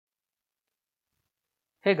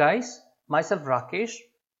Hey guys, myself Rakesh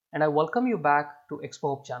and I welcome you back to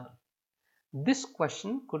ExpoHub channel. This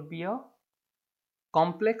question could be a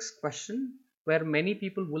complex question where many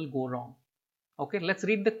people will go wrong. Okay, let's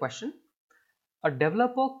read the question. A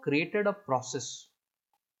developer created a process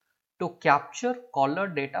to capture caller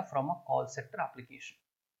data from a call center application.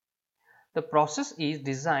 The process is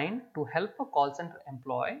designed to help a call center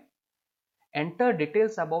employee enter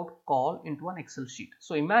details about call into an Excel sheet.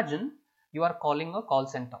 So imagine you are calling a call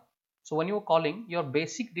center. So when you are calling, your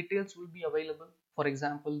basic details will be available. For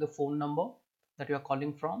example, the phone number that you are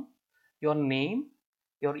calling from, your name,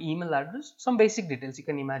 your email address, some basic details you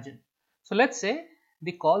can imagine. So let's say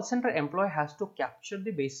the call center employee has to capture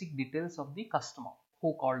the basic details of the customer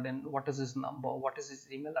who called in, what is his number, what is his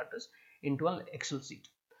email address into an Excel sheet.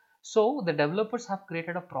 So the developers have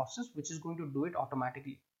created a process which is going to do it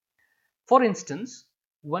automatically. For instance,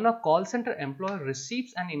 when a call center employee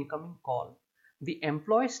receives an incoming call, the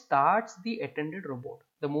employee starts the attended robot.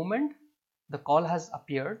 The moment the call has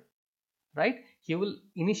appeared, right, he will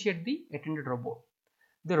initiate the attended robot.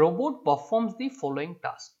 The robot performs the following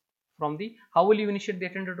task. How will you initiate the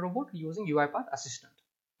attended robot? Using Uipath Assistant.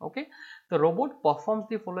 Okay, the robot performs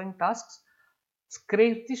the following tasks.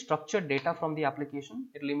 Scrape the structured data from the application.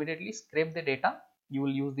 It will immediately scrape the data. You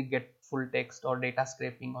will use the get full text or data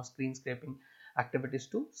scraping or screen scraping activities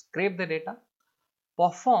to scrape the data.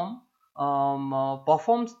 Performs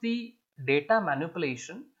the data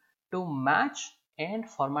manipulation to match and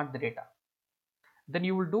format the data. Then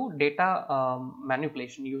you will do data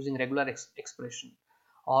manipulation using regular expression,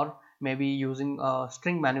 or maybe using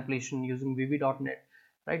string manipulation using vv.net,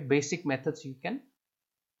 right? Basic methods you can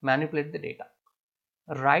manipulate the data.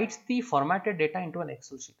 Writes the formatted data into an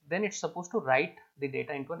Excel sheet. Then it's supposed to write the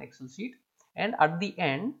data into an Excel sheet, and at the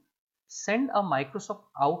end send a Microsoft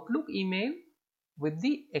Outlook email with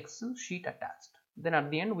the Excel sheet attached. Then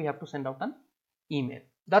at the end we have to send out an email.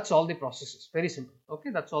 That's all the processes. Very simple. Okay,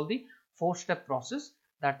 that's all the 4-step process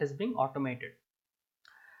that is being automated.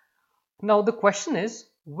 Now the question is,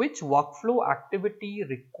 which workflow activity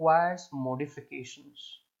requires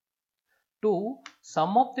modifications to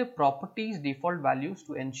some of the properties default values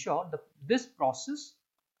to ensure that this process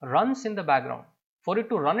runs in the background. For it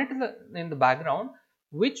to run it in the background,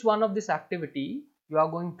 which one of this activity you are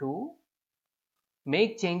going to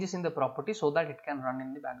make changes in the property so that it can run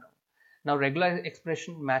in the background. Now regular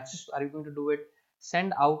expression matches, are you going to do it?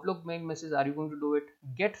 Send Outlook mail message, are you going to do it?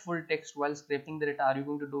 Get full text while scraping the data, are you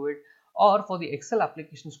going to do it? Or for the Excel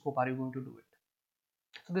application scope, are you going to do it?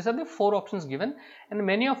 So these are the 4 options given, and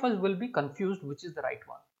many of us will be confused which is the right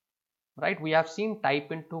one, right? We have seen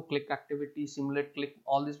type into, click activity, simulate click,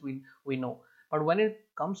 all this we know, but when it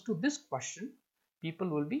comes to this question, people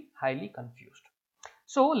will be highly confused.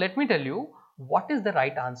 So let me tell you what is the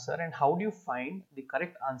right answer and how do you find the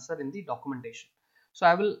correct answer in the documentation. So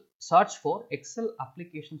I will search for Excel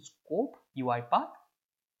application scope UiPath,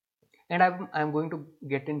 and I'm going to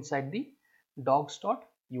get inside the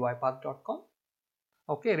docs.uipath.com.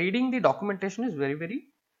 Okay, reading the documentation is very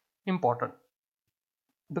important,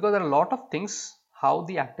 because there are a lot of things how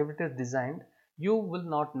the activity is designed you will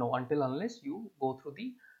not know until unless you go through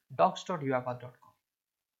the docs.uipath.com.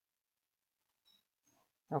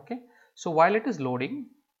 Okay, so while it is loading,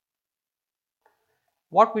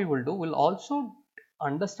 what we will do, we'll also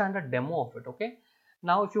understand a demo of it. Okay,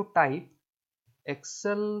 now if you type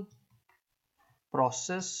Excel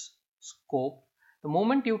process scope, the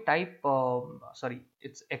moment you type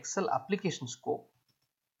it's Excel application scope.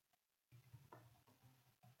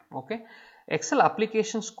 Okay, Excel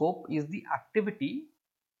application scope is the activity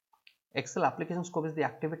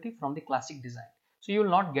from the classic design. So you will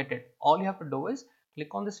not get it. All you have to do is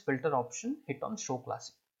click on this filter option, hit on show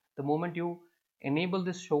classic. The moment you enable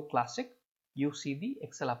this show classic, you see the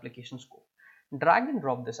Excel application scope. Drag and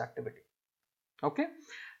drop this activity. Okay,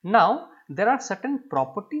 now there are certain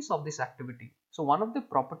properties of this activity. So one of the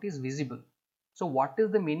properties visible. So what is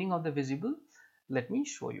the meaning of the visible? Let me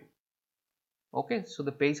show you. Okay, so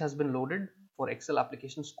the page has been loaded for Excel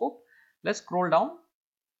application scope. Let's scroll down,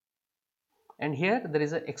 and here there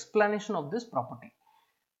is an explanation of this property.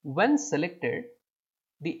 When selected,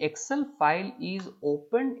 the Excel file is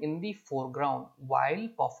opened in the foreground while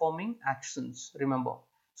performing actions. Remember,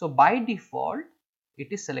 so by default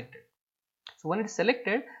it is selected. So when it is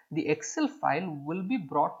selected, the Excel file will be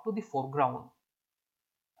brought to the foreground,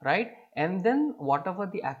 right? And then whatever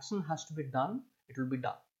the action has to be done, it will be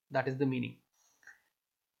done. That is the meaning.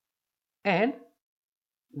 And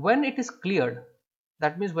when it is cleared,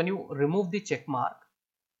 that means when you remove the check mark,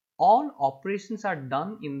 all operations are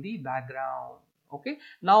done in the background. Okay,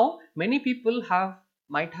 now many people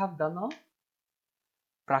might have done a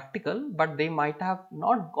practical, but they might have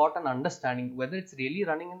not got an understanding whether it's really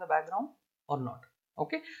running in the background or not.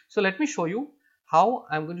 Okay, so let me show you how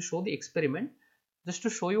I'm going to show the experiment just to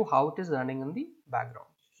show you how it is running in the background.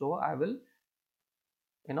 So I will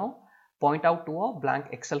point out to a blank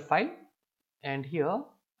Excel file, and here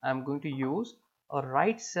I'm going to use a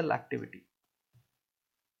write cell activity.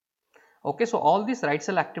 Okay, so all these write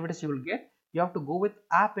cell activities you will get, you have to go with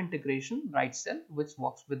app integration write cell, which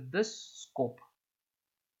works with this scope.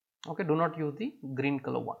 Okay, do not use the green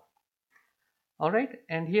color one. All right,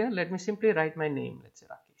 and here let me simply write my name, let's say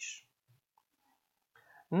Rakesh.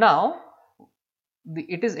 Now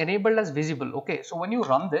it is enabled as visible. Okay, so when you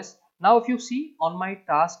run this, now if you see on my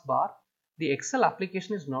taskbar, the Excel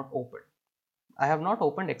application is not open. I have not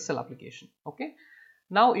opened Excel application. Okay,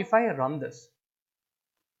 now if I run this,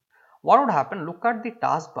 what would happen? Look at the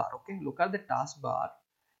taskbar. Okay, look at the taskbar.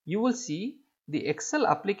 You will see the Excel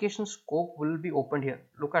application scope will be opened here.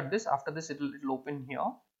 Look at this. After this, it will open here.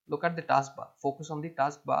 Look at the taskbar. Focus on the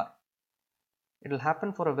taskbar. It will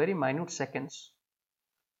happen for a very minute seconds.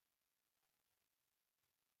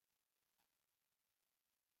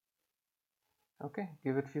 Okay,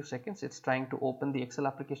 give it a few seconds. It's trying to open the Excel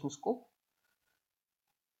application scope,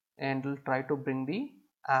 and will try to bring the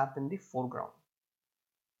app in the foreground.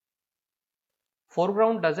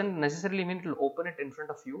 Foreground doesn't necessarily mean it will open it in front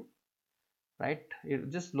of you, right? You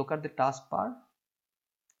just look at the taskbar.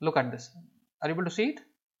 Look at this. Are you able to see it?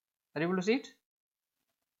 Are you able to see it?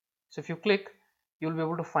 So if you click, you will be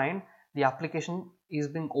able to find the application is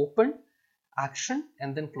being opened, action,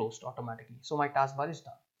 and then closed automatically. So my taskbar is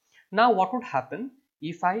done. Now what would happen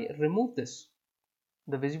if I remove this,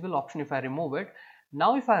 the visible option? If I remove it,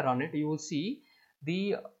 now if I run it, you will see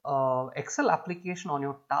the Excel application on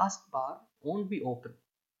your taskbar won't be open.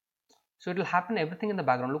 So it will happen everything in the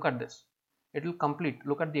background. Look at this. It will complete.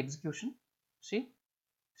 Look at the execution. See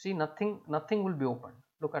nothing will be opened.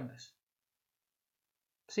 Look at this.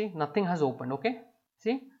 See, nothing has opened. Okay,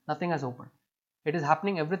 see, nothing has opened. It is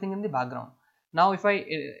happening everything in the background. Now if I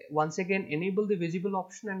once again enable the visible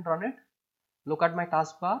option and run it, look at my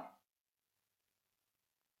taskbar,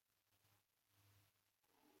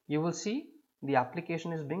 you will see the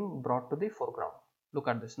application is being brought to the foreground. Look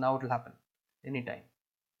at this. Now it will happen anytime.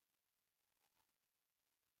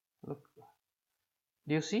 Look,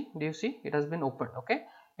 do you see it has been opened? Okay,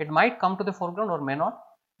 it might come to the foreground or may not.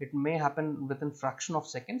 It may happen within fraction of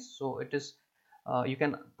seconds. So it is you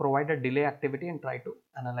can provide a delay activity and try to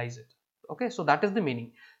analyze it. Okay, so that is the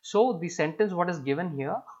meaning. So the sentence what is given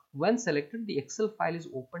here, when selected, the Excel file is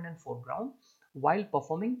opened in foreground while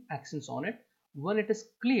performing actions on it. When it is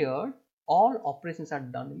cleared, all operations are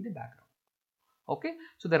done in the background. Okay,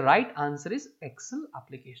 so the right answer is Excel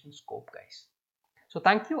application scope, guys. So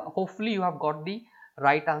thank you. Hopefully you have got the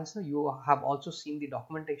right answer. You have also seen the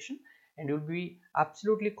documentation, and you'll be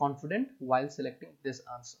absolutely confident while selecting this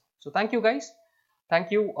answer. So thank you, guys.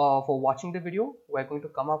 Thank you for watching the video. We're going to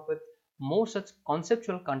come up with more such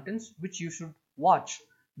conceptual contents which you should watch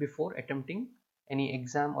before attempting any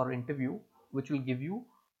exam or interview, which will give you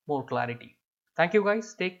more clarity. Thank you,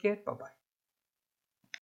 guys. Take care. Bye-bye.